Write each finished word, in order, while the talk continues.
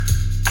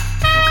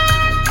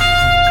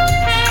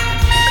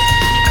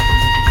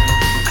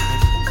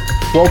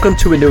Welcome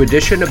to a new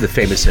edition of the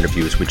Famous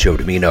Interviews with Joe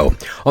Domino.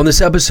 On this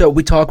episode,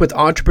 we talk with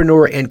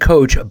entrepreneur and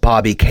coach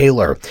Bobbi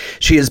Kahler.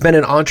 She has been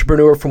an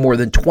entrepreneur for more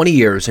than 20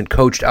 years and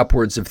coached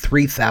upwards of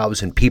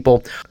 3,000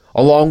 people,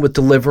 along with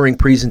delivering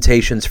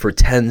presentations for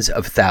tens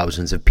of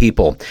thousands of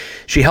people.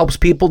 She helps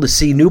people to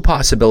see new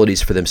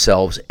possibilities for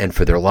themselves and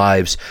for their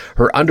lives.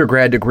 Her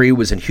undergrad degree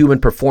was in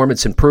human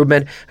performance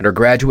improvement, and her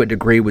graduate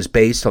degree was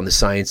based on the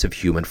science of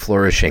human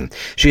flourishing.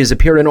 She has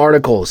appeared in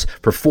articles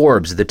for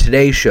Forbes, The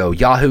Today Show,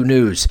 Yahoo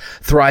News,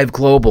 Thrive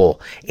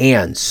Global,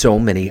 and so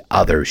many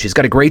others. She's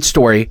got a great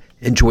story.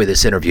 Enjoy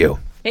this interview.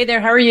 Hey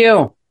there, how are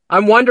you?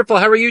 I'm wonderful.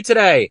 How are you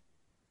today?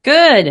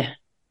 Good.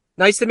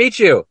 Nice to meet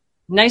you.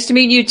 Nice to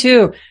meet you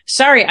too.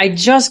 Sorry, I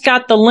just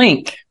got the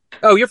link.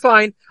 Oh, you're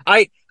fine.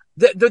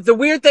 The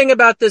weird thing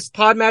about this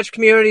Podmatch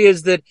community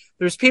is that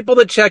there's people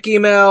that check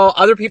email,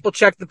 other people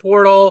check the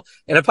portal,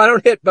 and if I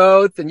don't hit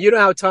both, and you know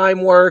how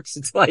time works,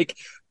 it's like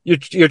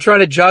you're trying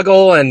to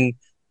juggle, and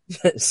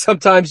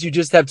sometimes you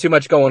just have too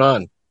much going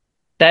on.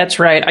 That's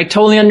right. I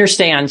totally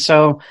understand.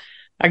 So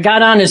I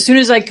got on as soon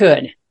as I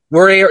could.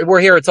 We're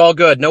here. It's all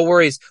good. No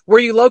worries. Where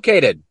are you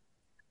located?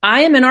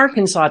 I am in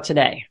Arkansas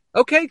today.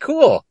 Okay,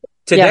 cool.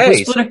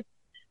 Today.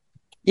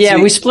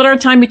 We split our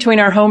time between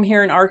our home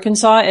here in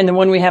Arkansas and the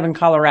one we have in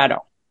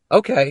Colorado.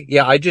 Okay.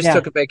 Yeah, I just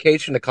took a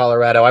vacation to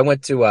Colorado. I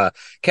went to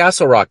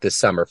Castle Rock this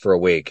summer for a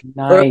week.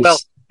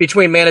 Nice.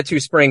 Between Manitou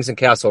Springs and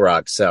Castle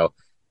Rock. So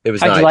it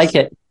was nice. How'd you like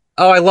it?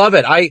 Oh, I love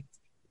it. I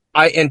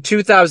in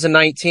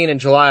 2019 in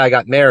July, I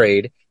got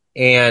married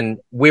and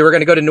we were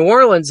going to go to New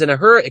Orleans and a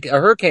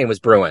hurricane was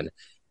brewing.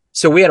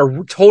 So we had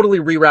to totally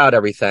reroute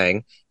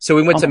everything. So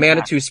we went to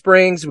Manitou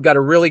Springs. We got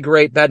a really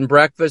great bed and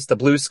breakfast, the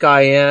Blue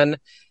Sky Inn,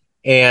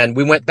 and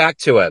we went back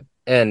to it.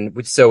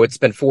 And so it's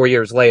been 4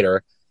 years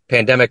later.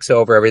 Pandemic's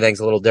over. Everything's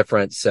a little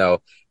different.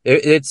 So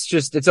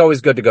it's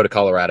always good to go to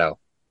Colorado.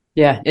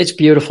 Yeah, it's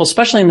beautiful,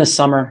 especially in the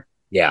summer.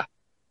 Yeah.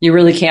 You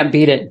really can't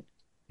beat it.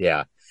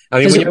 Yeah.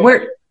 I mean,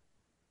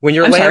 when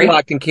you're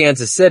landlocked in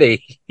Kansas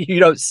City, you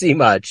don't see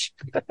much.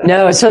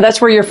 No. So that's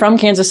where you're from,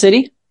 Kansas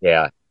City?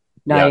 Yeah.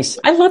 Nice.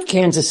 Yeah. I love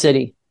Kansas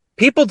City.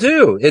 People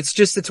do.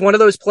 It's one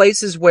of those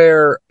places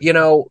where,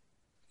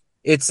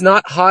 it's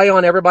not high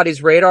on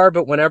everybody's radar,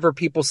 but whenever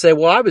people say,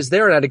 well, I was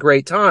there and had a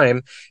great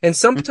time. And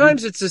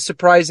sometimes it's a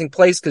surprising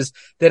place because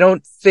they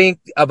don't think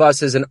of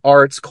us as an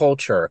arts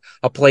culture,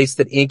 a place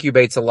that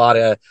incubates a lot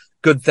of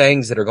good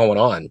things that are going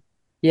on.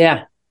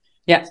 Yeah.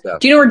 Yeah. So.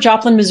 Do you know where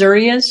Joplin,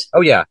 Missouri is? Oh,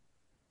 yeah.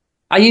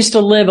 I used to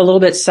live a little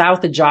bit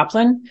south of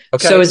Joplin.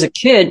 Okay. So as a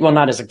kid, well,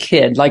 not as a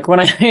kid, like when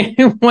I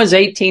was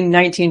 18,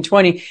 19,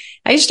 20,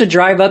 I used to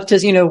drive up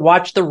to,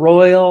 watch the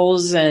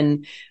Royals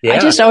and I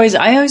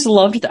always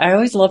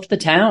loved the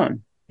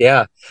town.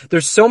 Yeah.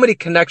 There's so many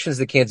connections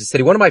to Kansas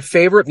City. One of my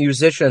favorite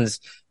musicians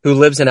who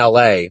lives in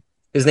LA,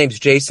 his name's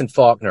Jason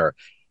Faulkner.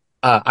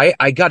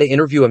 I got to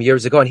interview him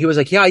years ago and he was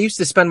like, yeah, I used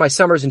to spend my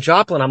summers in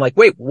Joplin. I'm like,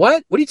 wait,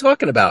 what? What are you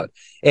talking about?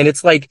 And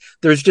it's like,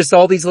 there's just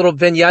all these little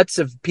vignettes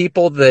of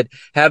people that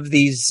have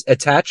these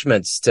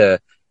attachments to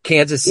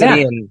Kansas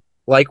City and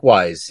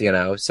likewise,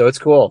 so it's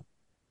cool.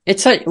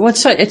 It's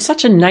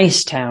such a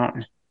nice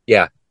town.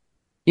 Yeah.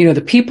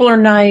 The people are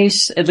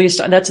nice. At least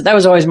that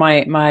was always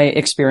my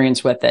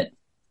experience with it.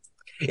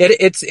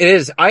 It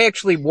is. I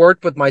actually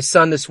worked with my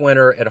son this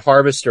winter at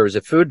Harvesters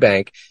at Food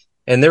Bank.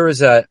 And there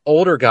was an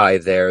older guy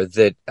there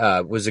that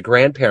was a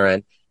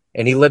grandparent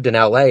and he lived in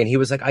LA and he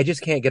was like, I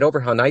just can't get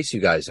over how nice you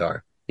guys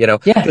are,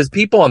 because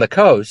people on the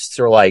coasts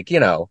are like,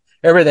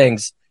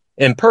 everything's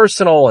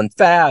impersonal and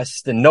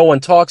fast and no one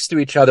talks to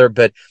each other.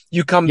 But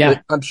you come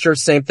to, I'm sure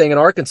same thing in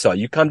Arkansas.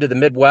 You come to the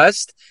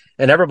Midwest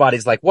and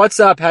everybody's like, what's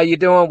up? How you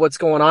doing? What's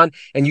going on?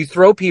 And you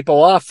throw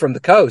people off from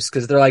the coast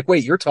because they're like,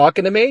 wait, you're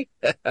talking to me?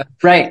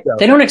 Right. So.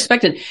 They don't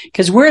expect it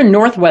because we're in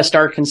Northwest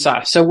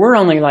Arkansas. So we're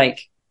only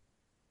like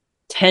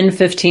 10,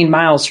 15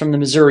 miles from the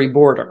Missouri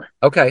border.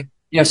 Okay.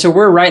 So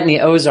we're right in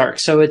the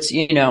Ozarks. So it's,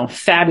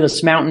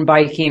 fabulous mountain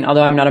biking.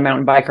 Although I'm not a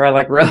mountain biker, I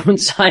like road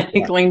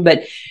cycling,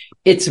 but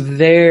it's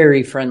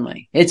very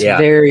friendly. It's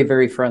very,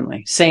 very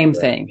friendly. Same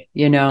thing,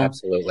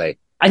 Absolutely.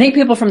 I think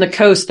people from the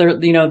coast,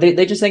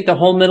 they just think the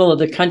whole middle of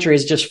the country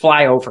is just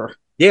flyover.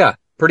 Yeah,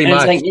 pretty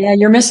much. It's like,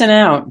 you're missing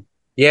out.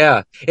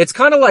 Yeah. It's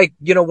kind of like,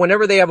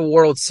 whenever they have a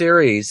World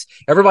Series,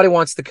 everybody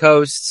wants the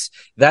coasts.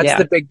 That's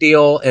the big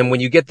deal. And when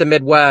you get the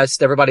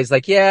Midwest, everybody's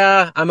like,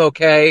 yeah, I'm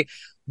okay.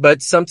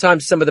 But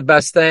sometimes some of the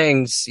best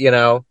things,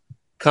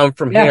 come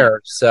from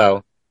here.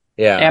 So,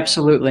 yeah.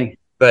 Absolutely.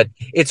 But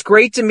it's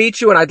great to meet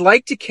you. And I'd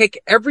like to kick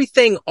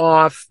everything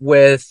off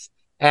with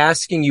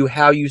asking you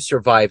how you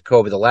survived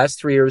COVID. The last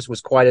 3 years was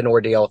quite an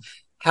ordeal.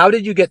 How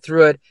did you get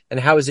through it? And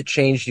how has it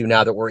changed you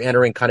now that we're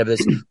entering kind of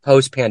this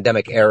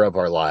post-pandemic era of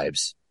our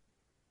lives?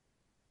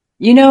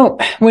 When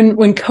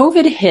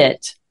COVID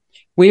hit,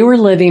 we were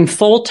living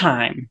full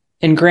time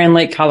in Grand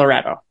Lake,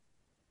 Colorado.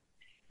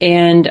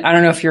 And I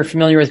don't know if you're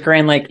familiar with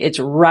Grand Lake. It's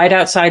right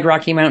outside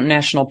Rocky Mountain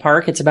National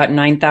Park. It's about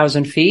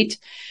 9,000 feet.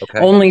 Okay.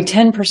 Only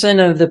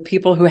 10% of the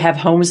people who have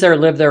homes there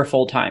live there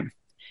full time.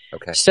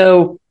 Okay.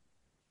 So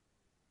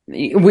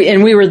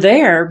we were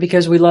there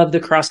because we love the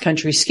cross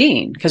country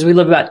skiing, because we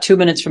live about 2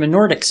 minutes from a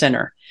Nordic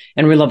center,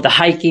 and we love the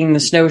hiking, the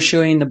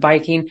snowshoeing, the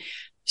biking.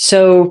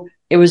 So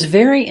it was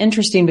very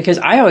interesting because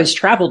I always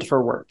traveled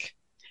for work.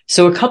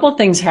 So a couple of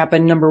things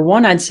happened. Number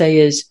one, I'd say,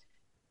 is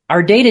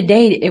our day to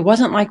day, it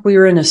wasn't like we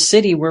were in a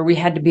city where we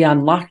had to be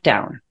on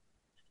lockdown.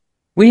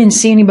 We didn't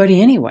see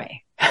anybody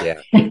anyway.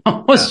 Yeah.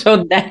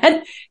 So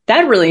that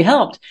really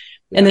helped.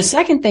 Yeah. And the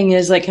second thing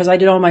is, like, cause I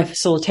did all my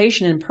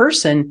facilitation in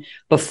person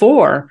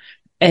before,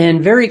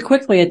 and very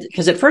quickly,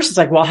 because at first it's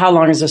like, well, how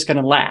long is this going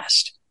to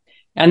last?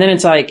 And then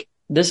it's like,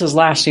 this is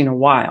lasting a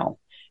while.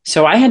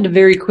 So I had to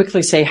very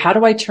quickly say, how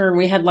do I turn,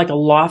 we had like a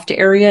loft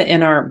area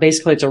in our,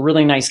 basically it's a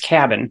really nice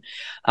cabin.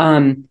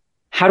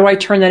 How do I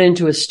turn that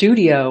into a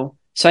studio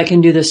so I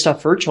can do this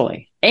stuff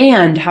virtually?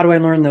 And how do I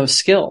learn those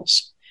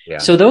skills? Yeah.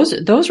 So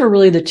those were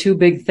really the two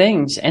big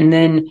things. And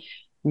then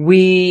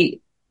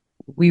we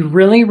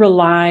really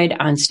relied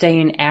on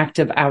staying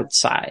active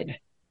outside.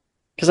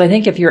 Because I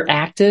think if you're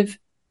active,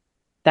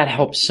 that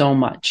helps so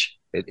much.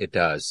 It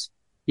does.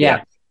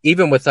 Yeah.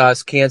 Even with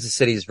us, Kansas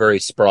City is very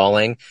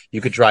sprawling.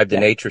 You could drive to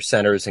nature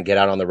centers and get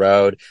out on the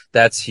road.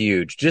 That's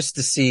huge. Just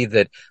to see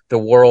that the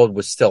world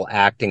was still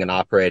acting and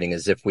operating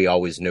as if we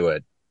always knew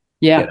it.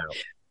 Yeah. You know?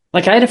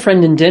 Like I had a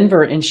friend in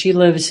Denver, and she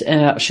lives in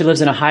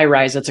a high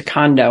rise. It's a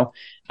condo.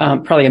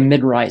 Probably a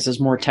mid rise is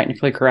more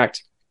technically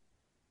correct.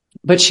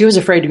 But she was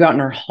afraid to go out in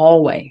her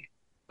hallway.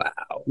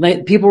 Wow.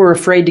 Like, people were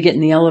afraid to get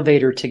in the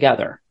elevator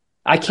together.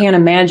 I can't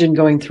imagine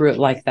going through it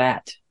like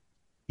that.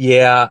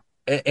 Yeah.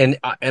 And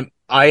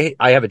I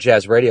have a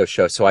jazz radio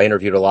show, so I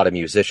interviewed a lot of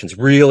musicians,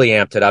 really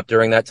amped it up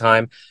during that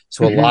time.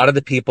 So a lot of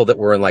the people that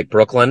were in like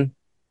Brooklyn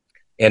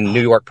and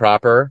New York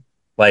proper,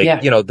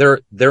 like, you know,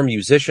 they're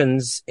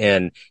musicians,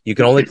 and you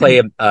can only play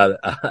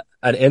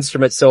an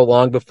instrument so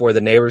long before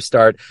the neighbors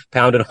start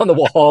pounding on the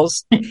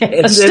walls. And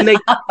then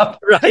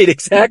right,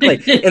 exactly.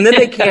 And then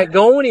they can't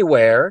go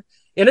anywhere.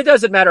 And it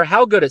doesn't matter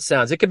how good it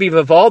sounds. It could be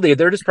Vivaldi.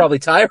 They're just probably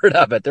tired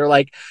of it. They're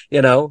like,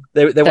 you know,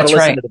 they want to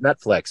listen to the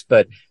Netflix,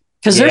 but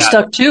because they're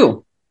stuck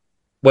too.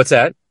 What's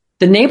that?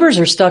 The neighbors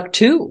are stuck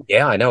too.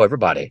 Yeah, I know,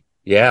 everybody.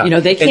 Yeah. You know,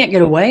 they can't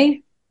get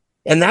away.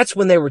 And that's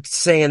when they were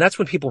saying, that's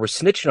when people were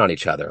snitching on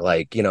each other,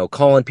 like, you know,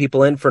 calling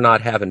people in for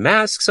not having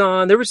masks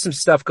on. There was some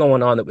stuff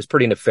going on that was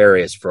pretty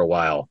nefarious for a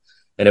while.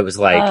 And it was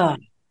like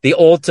the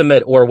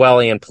ultimate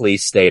Orwellian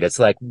police state. It's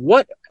like,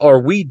 what are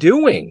we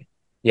doing?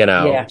 You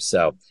know? Yeah.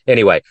 So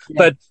anyway,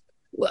 but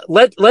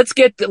let's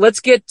get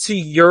to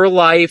your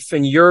life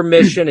and your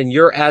mission and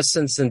your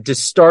essence. And to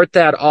start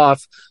that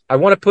off, I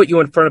want to put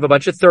you in front of a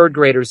bunch of third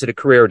graders at a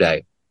career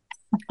day.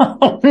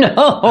 Oh,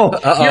 no.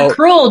 You're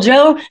cruel,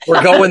 Joe.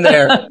 We're going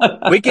there.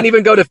 We can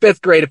even go to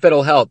fifth grade if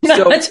it'll help.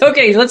 So, that's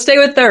okay. Let's stay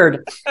with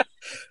third.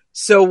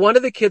 So one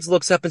of the kids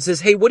looks up and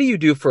says, "Hey, what do you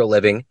do for a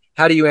living?"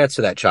 How do you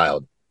answer that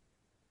child?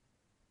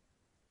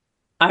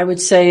 I would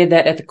say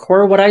that at the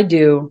core of what I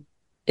do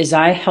is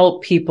I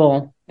help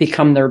people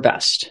become their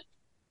best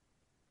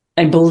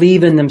and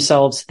believe in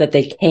themselves that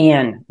they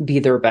can be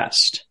their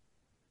best.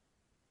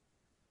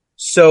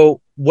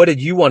 So what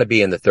did you want to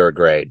be in the third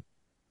grade?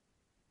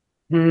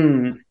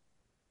 Probably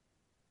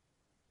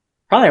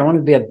I wanted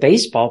to be a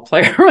baseball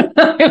player when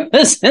I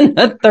was in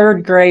the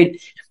third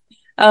grade.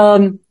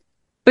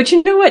 But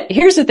you know what?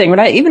 Here's the thing.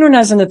 Even when I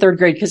was in the third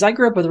grade, because I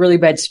grew up with really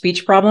bad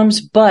speech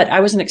problems, but I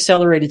was an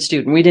accelerated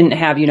student. We didn't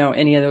have,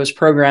 any of those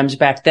programs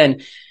back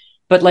then.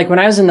 But like when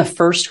I was in the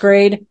first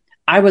grade,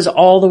 I was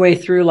all the way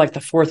through like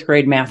the fourth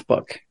grade math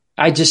book.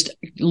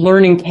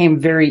 Learning came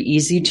very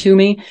easy to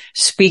me.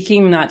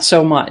 Speaking, not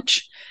so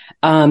much.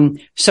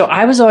 So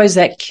I was always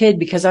that kid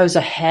because I was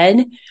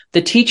ahead.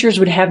 The teachers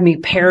would have me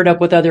paired up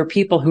with other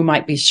people who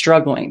might be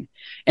struggling.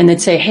 And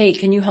they'd say, "Hey,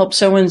 can you help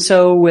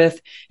so-and-so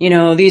with,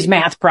 these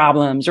math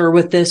problems or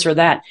with this or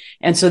that?"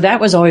 And so that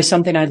was always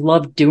something I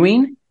loved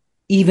doing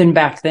even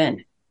back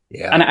then.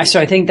 Yeah. And so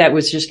I think that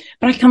was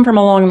but I come from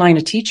a long line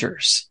of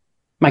teachers.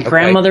 My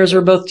grandmothers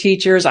were both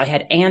teachers. I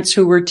had aunts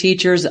who were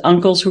teachers,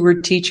 uncles who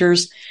were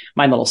teachers.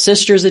 My little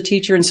sister's a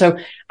teacher. And so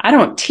I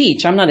don't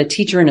teach. I'm not a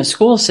teacher in a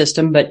school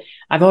system, but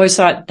I've always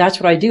thought that's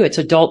what I do. It's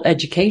adult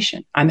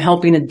education. I'm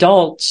helping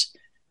adults,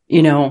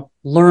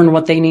 learn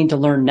what they need to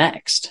learn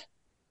next,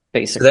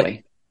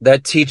 basically.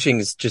 That teaching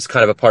is just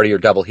kind of a part of your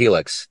double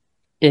helix.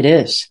 It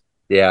is.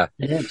 Yeah.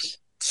 It is.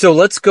 So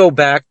let's go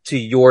back to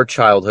your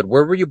childhood.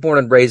 Where were you born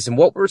and raised, and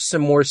what were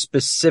some more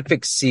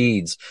specific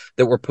seeds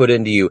that were put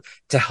into you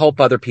to help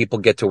other people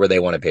get to where they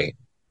want to be?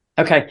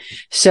 Okay.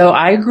 So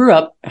I grew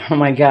up, oh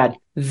my God,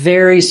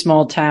 very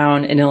small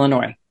town in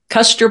Illinois,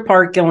 Custer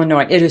Park,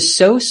 Illinois. It is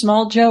so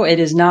small, Joe. It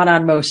is not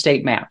on most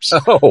state maps.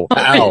 Oh,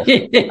 wow.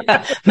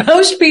 Yeah.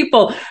 Most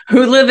people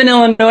who live in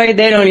Illinois,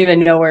 they don't even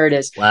know where it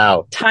is.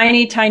 Wow.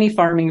 Tiny, tiny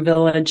farming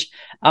village.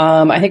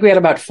 I think we had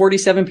about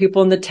 47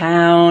 people in the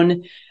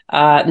town.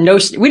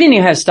 We didn't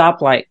even have a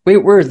stoplight.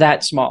 We're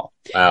that small.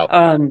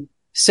 Wow.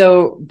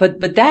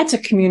 But that's a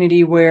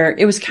community where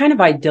it was kind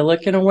of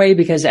idyllic in a way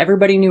because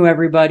everybody knew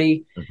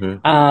everybody.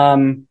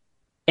 Mm-hmm.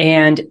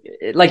 And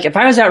like if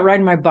I was out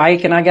riding my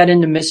bike and I got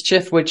into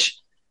mischief, which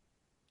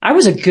I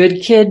was a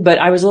good kid, but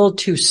I was a little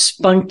too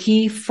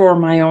spunky for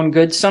my own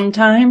good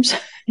sometimes.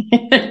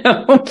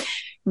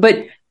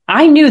 But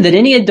I knew that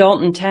any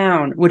adult in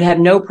town would have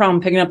no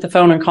problem picking up the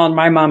phone and calling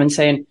my mom and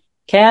saying,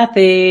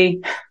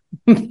 Kathy,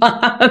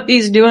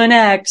 Bobby's doing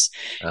X,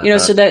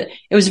 so that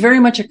it was very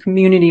much a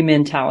community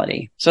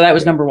mentality. So that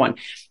was number one.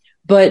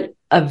 But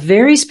a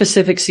very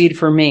specific seed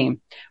for me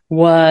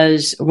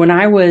was when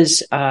I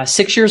was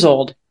 6 years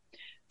old,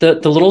 the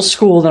little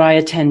school that I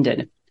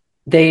attended,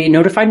 they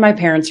notified my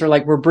parents. They're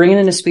like, we're bringing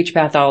in a speech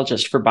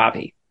pathologist for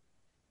Bobbi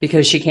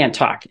because she can't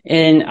talk.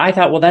 And I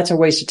thought, well, that's a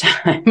waste of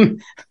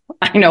time.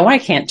 I know I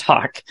can't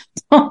talk.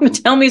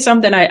 Tell me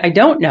something I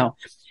don't know.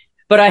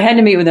 But I had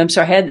to meet with him.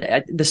 So I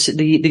had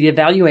the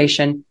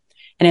evaluation.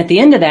 And at the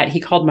end of that, he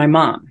called my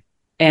mom.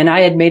 And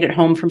I had made it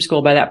home from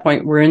school by that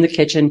point. We're in the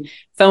kitchen.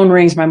 Phone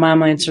rings. My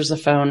mom answers the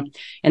phone.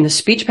 And the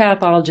speech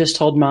pathologist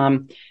told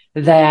mom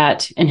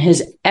that, in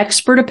his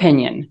expert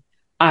opinion,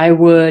 I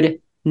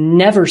would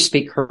never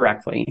speak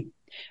correctly,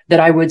 that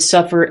I would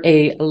suffer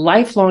a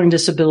lifelong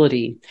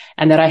disability,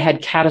 and that I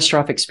had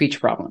catastrophic speech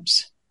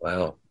problems.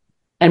 Wow.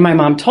 And my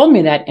mom told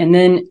me that. And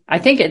then I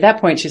think at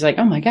that point, she's like,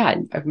 oh my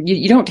God,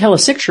 you don't tell a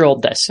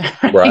 6-year-old this.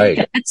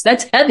 Right.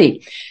 That's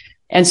heavy.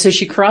 And so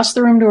she crossed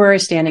the room to where I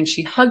was standing.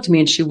 She hugged me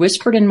and she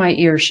whispered in my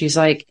ear, she's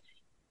like,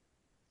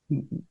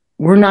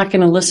 we're not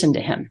going to listen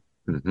to him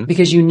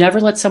because you never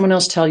let someone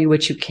else tell you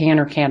what you can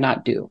or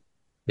cannot do.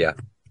 Yeah.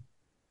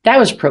 That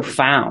was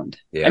profound.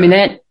 Yeah. I mean,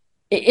 and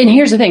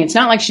here's the thing. It's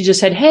not like she just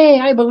said, hey,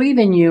 I believe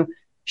in you.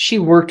 She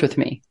worked with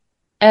me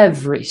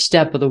every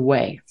step of the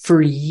way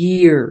for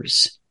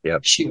years.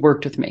 Yep. She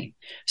worked with me.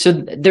 So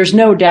there's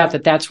no doubt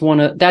that that's one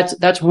of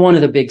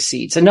the big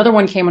seeds. Another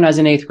one came when I was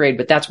in 8th grade,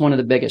 but that's one of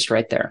the biggest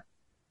right there.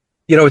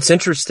 It's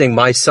interesting.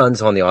 My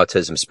son's on the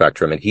autism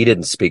spectrum and he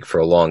didn't speak for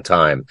a long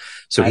time.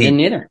 So I didn't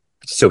either.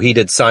 So he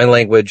did sign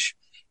language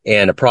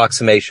and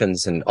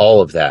approximations and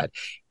all of that.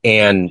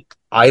 And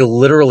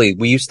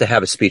we used to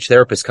have a speech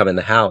therapist come in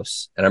the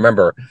house. And I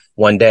remember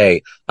one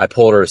day I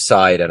pulled her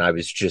aside and I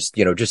was just,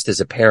 just as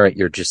a parent,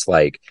 you're just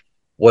like,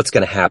 what's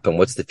going to happen?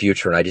 What's the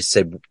future? And I just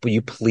said, will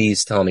you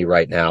please tell me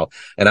right now?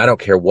 And I don't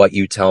care what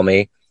you tell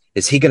me.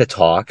 Is he going to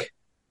talk?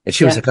 And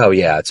she was like, oh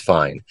yeah, it's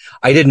fine.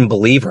 I didn't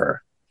believe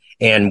her.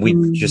 And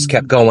we just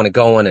kept going and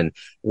going and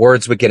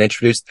words would get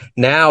introduced.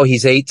 Now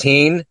he's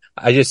 18.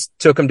 I just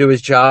took him to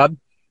his job.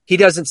 He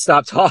doesn't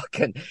stop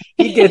talking.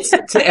 He gets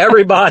to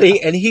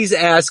everybody and he's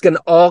asking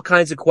all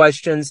kinds of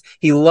questions.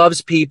 He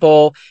loves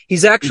people.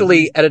 He's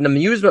actually at an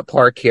amusement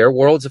park here,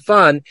 Worlds of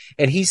Fun,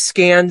 and he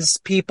scans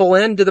people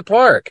into the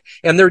park.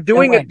 And they're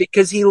doing it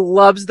because he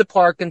loves the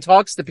park and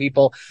talks to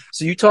people.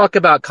 So you talk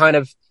about kind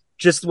of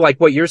just like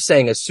what you're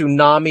saying, a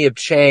tsunami of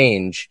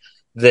change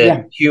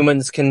that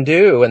humans can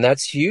do. And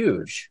that's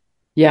huge.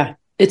 Yeah,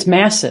 it's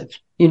massive,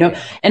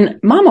 And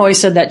mom always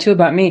said that too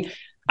about me.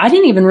 I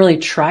didn't even really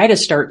try to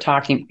start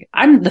talking.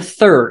 I'm the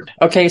third.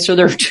 Okay. So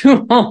there are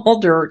 2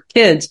 older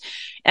kids.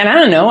 And I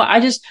don't know. I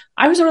was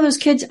one of those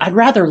kids. I'd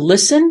rather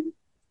listen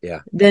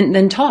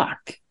than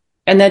talk.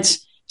 And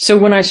so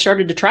when I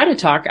started to try to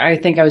talk, I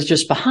think I was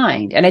just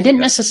behind and I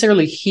didn't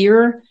necessarily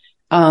hear,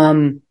 all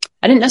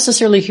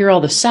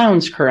the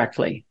sounds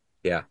correctly.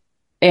 Yeah.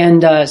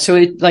 And,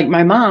 so like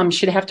my mom,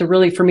 she'd have to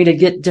really, for me to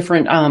get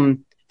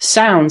different,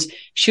 sounds,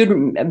 she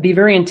would be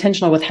very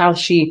intentional with how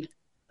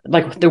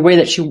like the way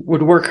that she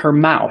would work her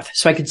mouth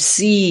so I could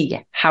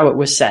see how it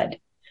was said.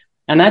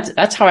 And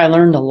that's how I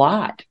learned a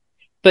lot.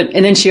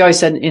 And then she always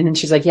said, and then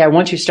she's like, yeah,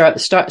 once you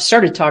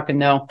started talking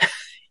though,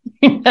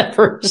 you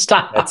never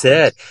stop. That's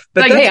it.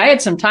 But hey, I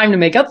had some time to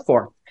make up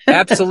for.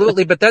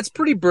 Absolutely. But that's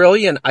pretty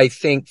brilliant, I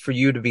think, for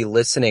you to be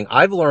listening.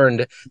 I've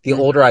learned the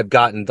older I've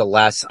gotten, the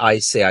less I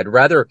say. I'd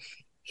rather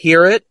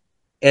hear it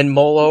and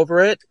mull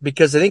over it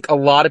because I think a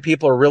lot of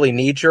people are really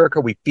knee jerk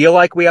or we feel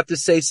like we have to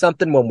say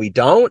something when we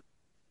don't.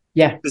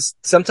 Yeah.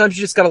 Sometimes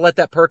you just got to let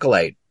that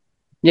percolate.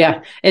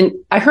 Yeah. And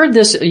I heard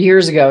this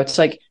years ago. It's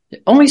like,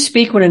 only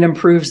speak when it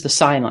improves the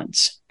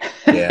silence.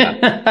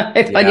 Yeah.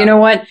 But you know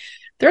what?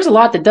 There's a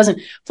lot that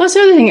doesn't. Plus, the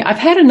other thing, I've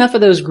had enough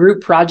of those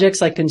group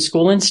projects like in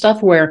school and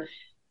stuff where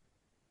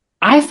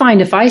I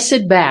find if I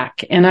sit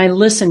back and I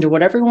listen to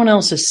what everyone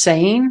else is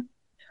saying,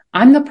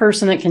 I'm the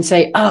person that can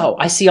say, oh,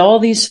 I see all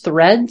these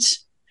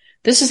threads.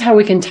 This is how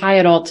we can tie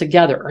it all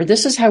together. Or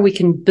this is how we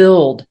can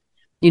build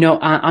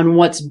on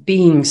what's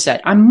being said.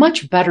 I'm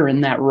much better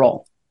in that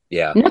role.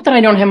 Yeah. Not that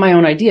I don't have my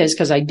own ideas,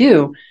 because I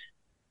do,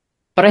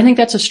 but I think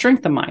that's a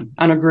strength of mine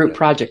on a group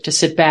project, to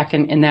sit back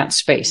in that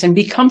space and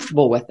be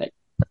comfortable with it.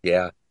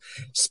 Yeah.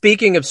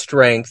 Speaking of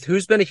strength,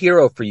 who's been a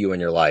hero for you in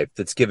your life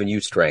that's given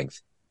you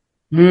strength?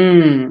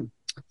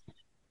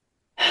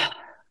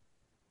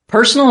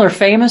 Personal or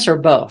famous or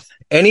both?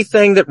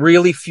 Anything that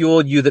really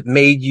fueled you, that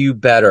made you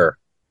better.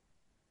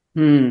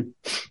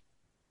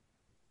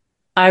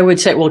 I would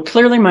say, well,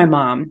 clearly my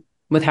mom,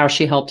 with how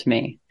she helped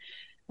me.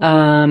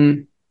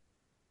 I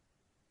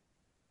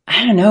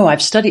don't know.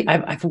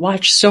 I've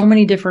watched so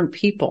many different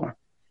people.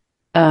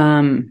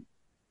 God,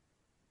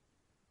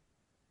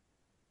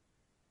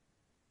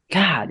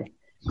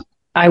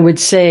 I would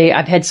say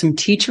I've had some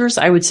teachers,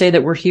 I would say,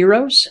 that were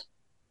heroes.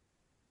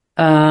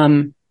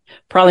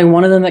 Probably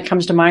one of them that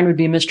comes to mind would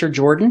be Mr.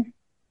 Jordan.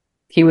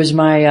 He was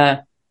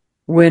my,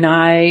 when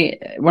I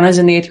was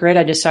in the 8th grade,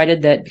 I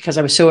decided that because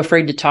I was so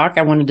afraid to talk,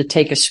 I wanted to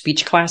take a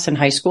speech class in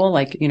high school,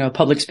 like, a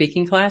public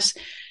speaking class.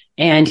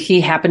 And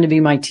he happened to be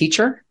my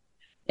teacher.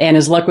 And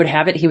as luck would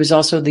have it, he was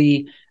also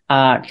the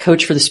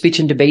coach for the speech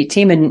and debate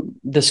team. And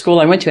the school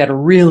I went to had a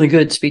really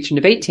good speech and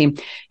debate team.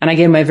 And I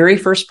gave my very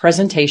first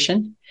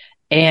presentation,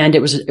 and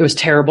it was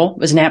terrible. It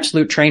was an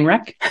absolute train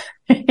wreck.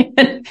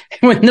 And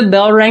when the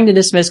bell rang to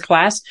dismiss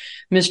class,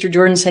 Mr.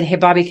 Jordan said, "Hey,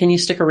 Bobbi, can you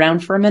stick around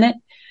for a minute?"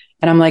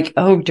 And I'm like,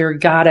 "Oh, dear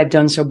God, I've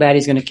done so bad.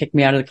 He's going to kick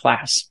me out of the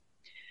class."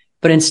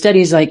 But instead,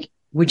 he's like,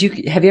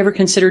 have you ever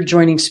considered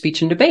joining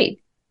speech and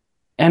debate?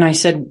 And I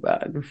said,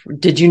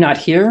 "Did you not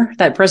hear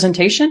that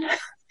presentation?"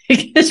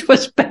 This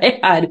was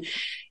bad.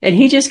 And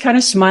he just kind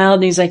of smiled,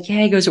 and he's like,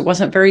 "Yeah," he goes, "it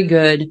wasn't very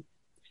good."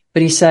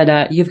 But he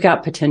said, "You've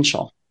got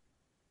potential."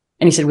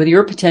 And he said, "With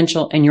your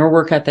potential and your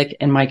work ethic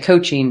and my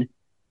coaching,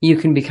 you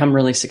can become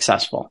really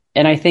successful."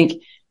 And I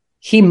think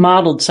he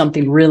modeled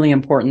something really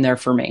important there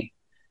for me.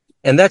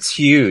 And that's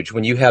huge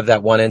when you have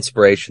that one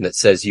inspiration that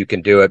says you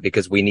can do it,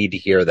 because we need to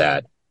hear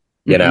that,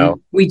 we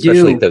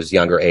especially do. at those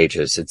younger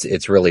ages.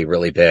 It's really,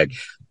 really big.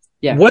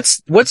 Yeah.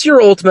 What's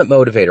your ultimate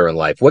motivator in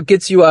life? What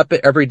gets you up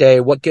every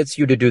day? What gets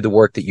you to do the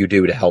work that you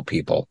do to help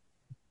people?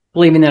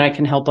 Believing that I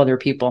can help other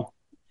people,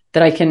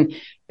 that I can,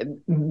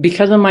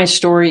 because of my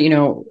story,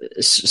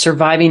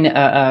 surviving,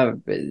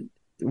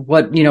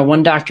 what,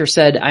 one doctor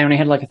said, I only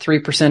had like a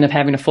 3% of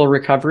having a full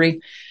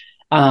recovery.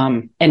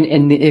 And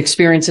the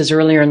experiences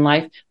earlier in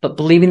life, but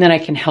believing that I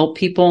can help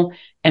people,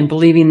 and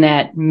believing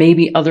that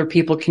maybe other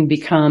people can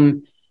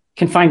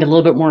find a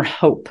little bit more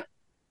hope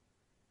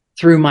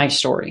through my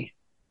story.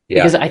 Yeah.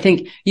 Because I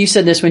think you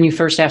said this when you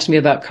first asked me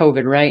about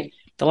COVID, right?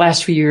 The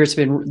last few years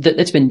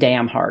it's been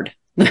damn hard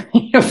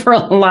for a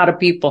lot of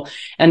people,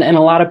 and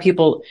a lot of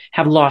people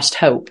have lost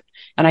hope.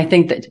 And I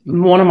think that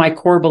one of my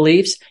core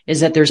beliefs is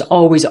that there's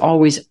always,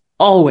 always,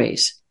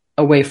 always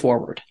a way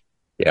forward.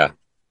 Yeah.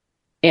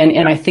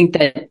 And I think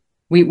that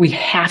we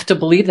have to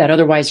believe that,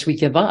 otherwise we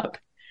give up.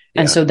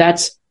 And so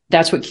that's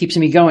what keeps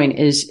me going,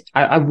 is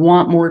I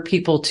want more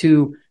people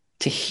to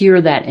hear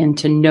that, and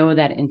to know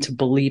that, and to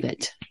believe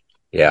it.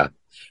 Yeah,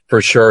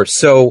 for sure.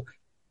 So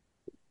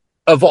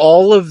of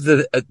all of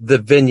the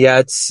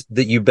vignettes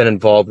that you've been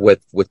involved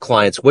with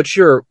clients, what's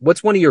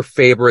one of your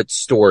favorite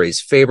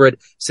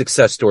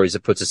success stories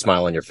that puts a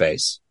smile on your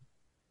face?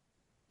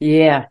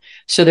 Yeah.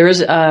 So there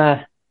is,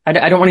 I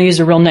don't want to use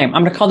a real name.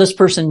 I'm going to call this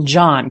person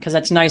John, because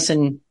that's nice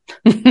and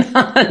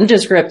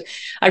nondescript.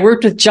 I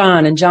worked with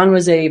John, and John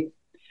was a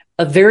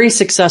very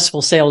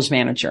successful sales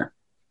manager.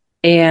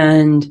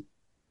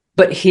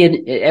 But he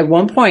had, at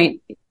one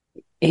point,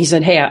 he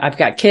said, "Hey, I've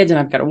got kids and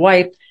I've got a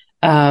wife."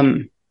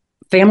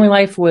 Family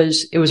life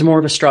was more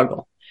of a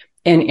struggle.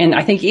 And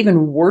I think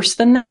even worse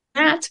than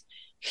that,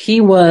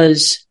 he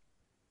was,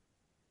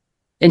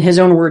 in his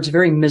own words,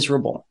 very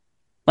miserable.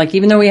 Like,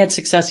 even though he had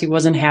success, he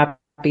wasn't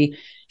happy.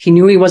 He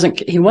knew he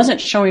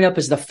wasn't showing up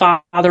as the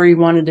father he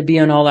wanted to be,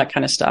 and all that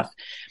kind of stuff.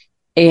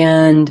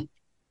 And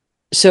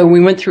so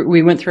we went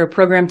through a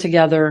program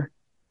together,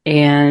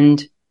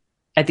 and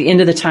at the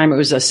end of the time, it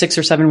was a 6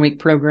 or 7 week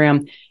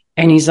program.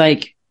 And he's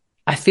like,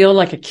 "I feel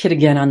like a kid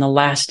again on the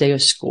last day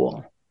of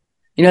school."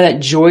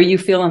 That joy you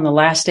feel on the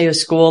last day of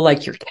school,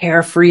 like you're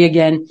carefree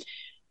again.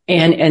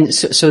 And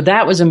so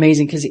that was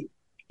amazing, because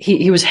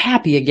he was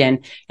happy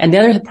again. And the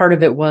other part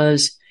of it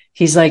was,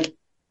 he's like,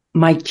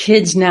 "My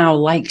kids now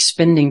like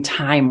spending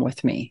time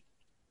with me."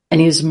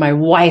 And my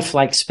wife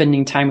likes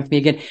spending time with me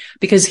again,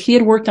 because he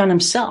had worked on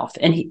himself.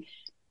 And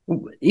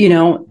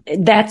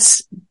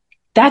that's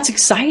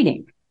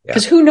exciting,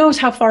 because who knows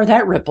how far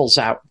that ripples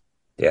out.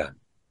 Yeah,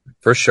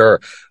 for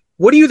sure.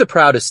 What are you the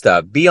proudest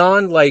of,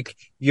 beyond like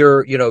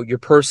your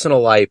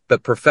personal life,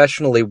 but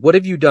professionally? What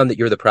have you done that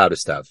you're the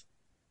proudest of?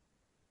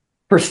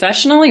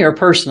 Professionally or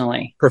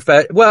personally?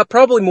 Well,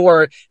 probably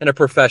more in a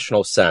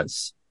professional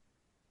sense.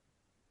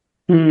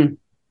 I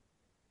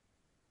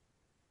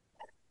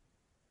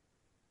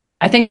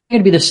think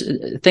it'd be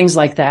things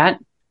like that.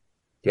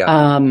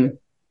 Yeah.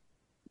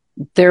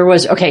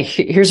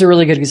 Here's a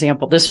really good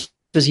example. This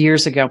was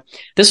years ago.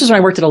 This was when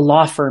I worked at a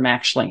law firm,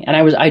 actually. And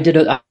I did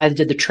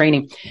the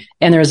training,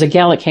 and there was a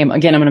gal that came,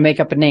 again, I'm going to make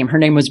up a name. Her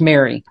name was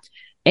Mary.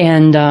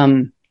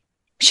 And,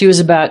 she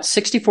was about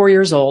 64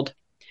 years old,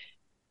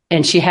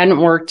 and she hadn't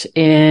worked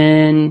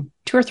in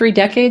 2 or 3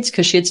 decades,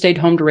 because she had stayed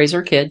home to raise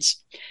her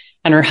kids.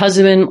 And her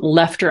husband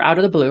left her out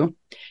of the blue.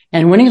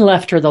 And when he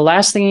left her, the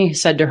last thing he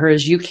said to her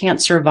is, "You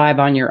can't survive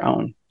on your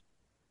own."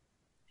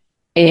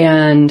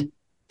 And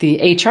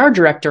the HR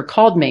director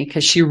called me,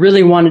 because she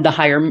really wanted to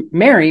hire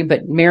Mary,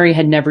 but Mary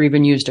had never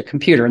even used a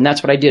computer. And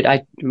that's what I did.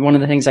 One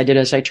of the things I did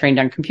is I trained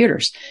on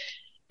computers.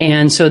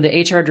 And so the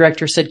HR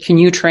director said, "Can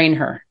you train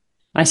her?"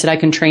 I said, "I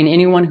can train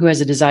anyone who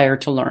has a desire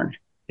to learn."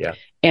 Yeah.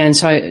 And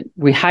so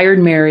we hired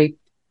Mary.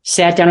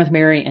 sat down with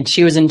Mary, and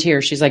she was in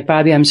tears. She's like,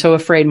 Bobbi, I'm so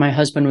afraid my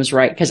husband was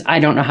right because I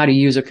don't know how to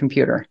use a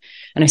computer.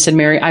 And I said,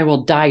 Mary, I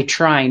will die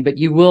trying, but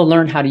you will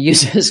learn how to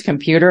use his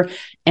computer,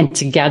 and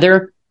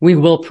together we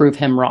will prove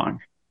him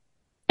wrong.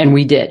 And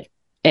we did.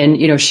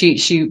 And,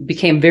 she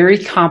became very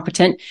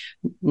competent,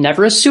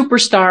 never a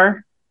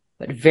superstar,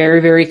 but very,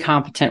 very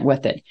competent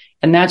with it.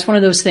 And that's one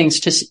of those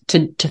things to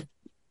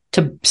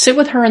sit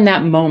with her in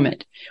that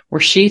moment where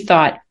she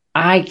thought,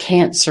 I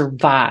can't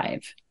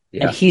survive.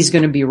 Yeah. And he's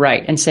going to be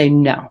right, and say,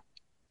 no,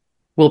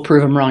 we'll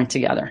prove him wrong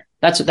together.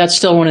 That's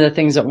still one of the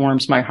things that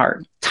warms my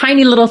heart.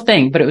 Tiny little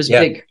thing, but it was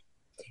big.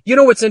 You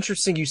know, what's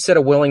interesting? You said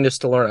a willingness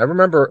to learn. I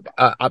remember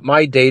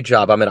my day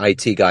job. I'm an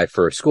IT guy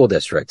for a school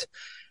district.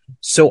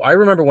 So I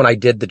remember when I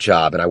did the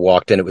job and I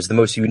walked in, it was the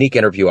most unique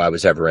interview I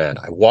was ever in.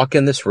 I walk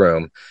in this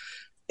room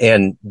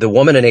and the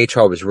woman in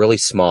HR was really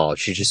small.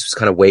 She just was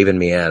kind of waving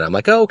me in. I'm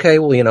like, oh, okay,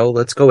 well,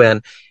 let's go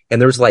in.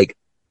 And there's like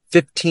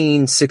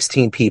 15,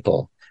 16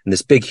 people in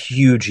this big,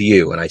 huge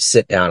U. And I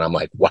sit down. I'm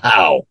like,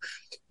 wow.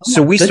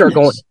 So we start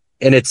going,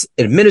 and it's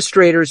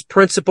administrators,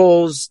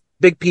 principals,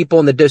 big people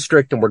in the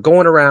district. And we're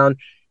going around,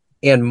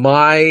 and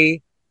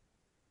my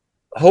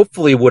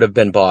hopefully would have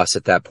been boss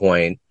at that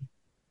point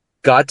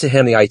got to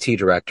him, the IT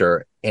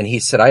director, and he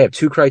said, I have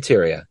 2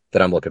 criteria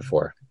that I'm looking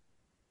for: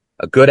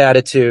 a good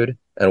attitude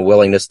and a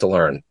willingness to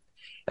learn.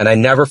 And I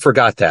never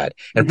forgot that.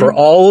 And for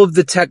all of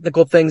the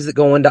technical things that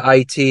go into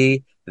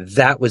IT,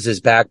 that was his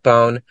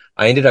backbone.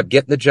 I ended up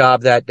getting the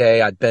job that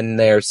day. I'd been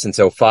there since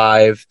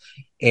 '05.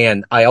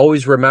 And I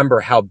always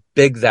remember how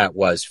big that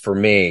was for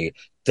me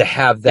to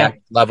have that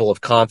level of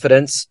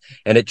confidence.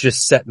 And it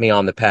just set me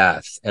on the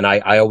path. And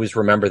I always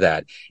remember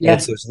that. Yeah. And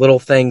it's those little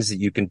things that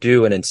you can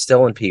do and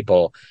instill in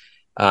people.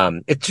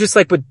 It's just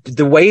like with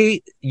the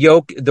way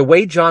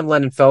John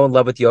Lennon fell in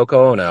love with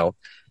Yoko Ono.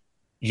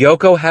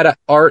 Yoko had an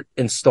art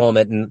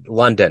installment in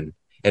London,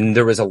 and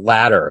there was a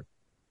ladder,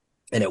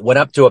 and it went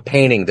up to a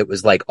painting that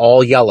was like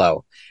all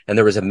yellow, and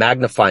there was a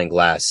magnifying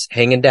glass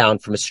hanging down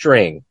from a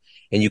string,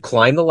 and you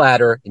climbed the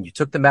ladder and you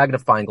took the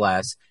magnifying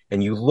glass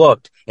and you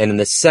looked, and in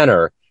the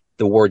center,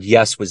 the word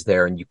yes was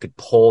there, and you could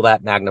pull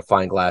that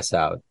magnifying glass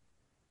out,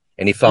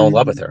 and he fell in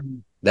love with her.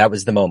 That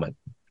was the moment.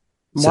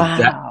 So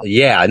wow.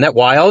 Isn't that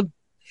wild?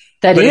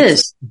 But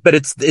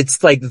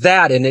it's like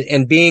that.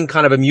 And being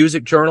kind of a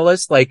music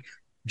journalist, like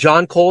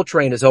John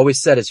Coltrane has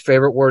always said his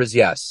favorite word is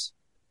yes.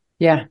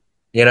 Yeah.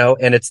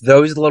 And it's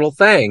those little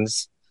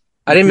things.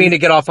 I didn't mean to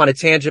get off on a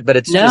tangent, but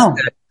it's just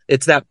that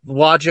it's that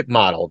logic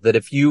model that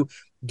if you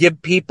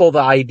give people the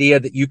idea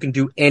that you can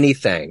do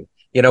anything,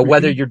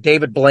 whether you're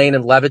David Blaine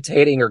and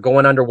levitating or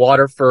going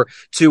underwater for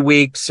 2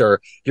 weeks,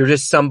 or you're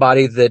just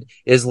somebody that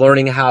is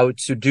learning how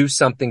to do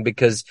something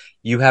because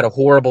you had a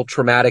horrible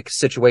traumatic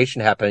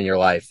situation happen in your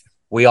life.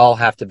 We all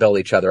have to build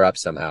each other up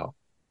somehow.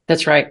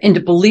 That's right. And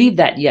to believe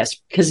that, yes,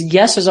 because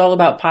yes is all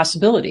about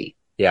possibility.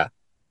 Yeah.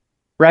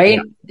 Right?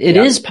 Yeah. It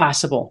is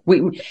possible.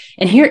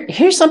 And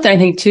here's something I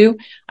think too.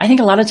 I think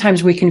a lot of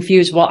times we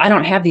confuse, well, I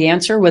don't have the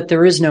answer with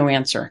there is no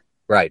answer.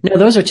 Right. No,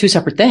 those are 2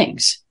 separate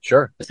things.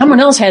 Sure. Someone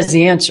else has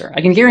the answer.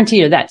 I can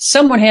guarantee you that.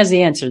 Someone has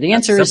the answer. The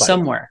answer is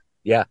somewhere.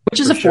 Yeah. Which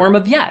is a form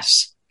of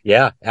yes.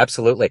 Yeah,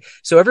 absolutely.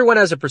 So everyone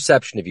has a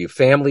perception of you: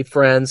 family,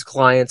 friends,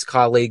 clients,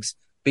 colleagues,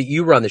 but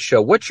you run the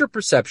show. What's your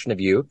perception of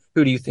you?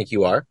 Who do you think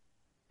you are?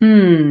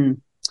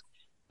 I'm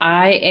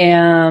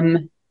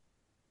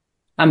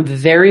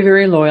very,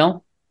 very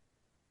loyal.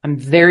 I'm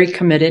very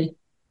committed.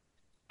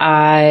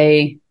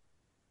 I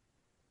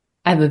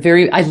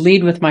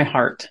lead with my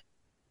heart,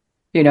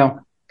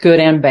 good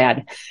and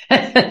bad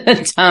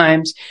at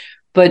times,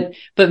 but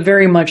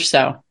very much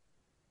so.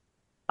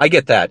 I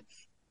get that.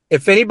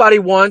 If anybody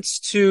wants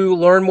to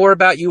learn more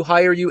about you,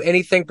 hire you,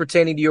 anything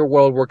pertaining to your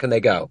world, where can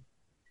they go?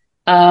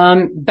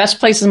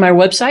 Best place is my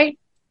website,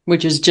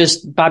 which is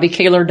just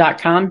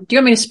bobbikahler.com. Do you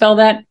want me to spell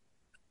that?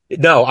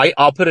 No,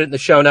 I'll put it in the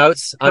show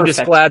notes. Perfect. I'm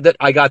just glad that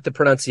I got the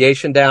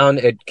pronunciation down.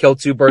 It killed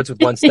 2 birds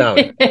with 1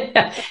 stone.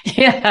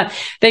 Yeah.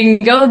 They can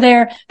go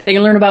there. They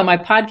can learn about my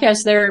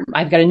podcast there.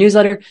 I've got a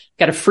newsletter,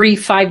 got a free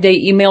 5-day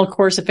email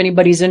course if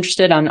anybody's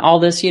interested on all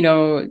this,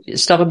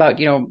 stuff about,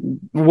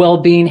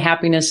 well-being,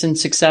 happiness, and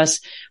success.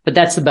 But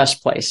that's the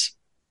best place.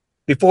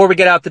 Before we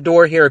get out the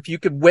door here, if you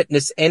could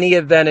witness any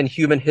event in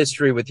human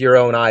history with your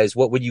own eyes,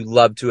 what would you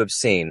love to have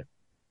seen?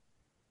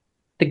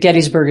 The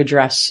Gettysburg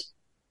Address.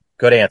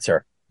 Good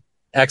answer.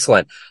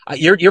 Excellent.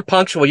 You're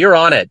punctual. You're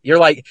on it. You're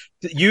like,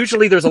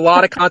 usually there's a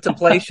lot of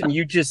contemplation.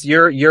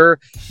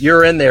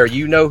 You're in there.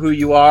 You know who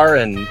you are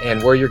and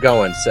where you're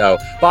going. So,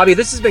 Bobbi,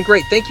 this has been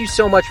great. Thank you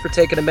so much for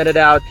taking a minute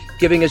out,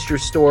 giving us your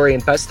story,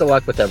 and best of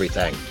luck with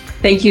everything.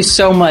 Thank you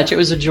so much. It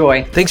was a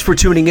joy. Thanks for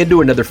tuning in to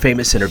another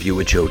famous interview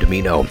with Joe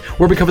Dimino,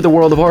 where we cover the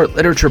world of art,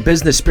 literature,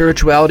 business,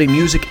 spirituality,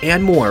 music,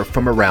 and more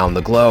from around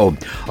the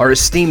globe. Our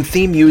esteemed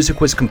theme music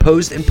was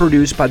composed and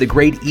produced by the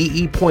great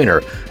E.E.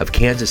 Pointer of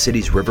Kansas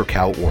City's River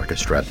Cow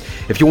Orchestra.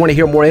 If you want to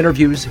hear more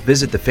interviews,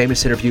 visit the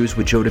Famous Interviews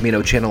with Joe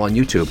Dimino channel on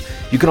YouTube.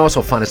 You can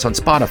also find us on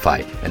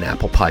Spotify and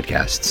Apple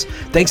Podcasts.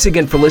 Thanks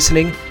again for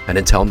listening, and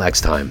until next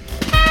time.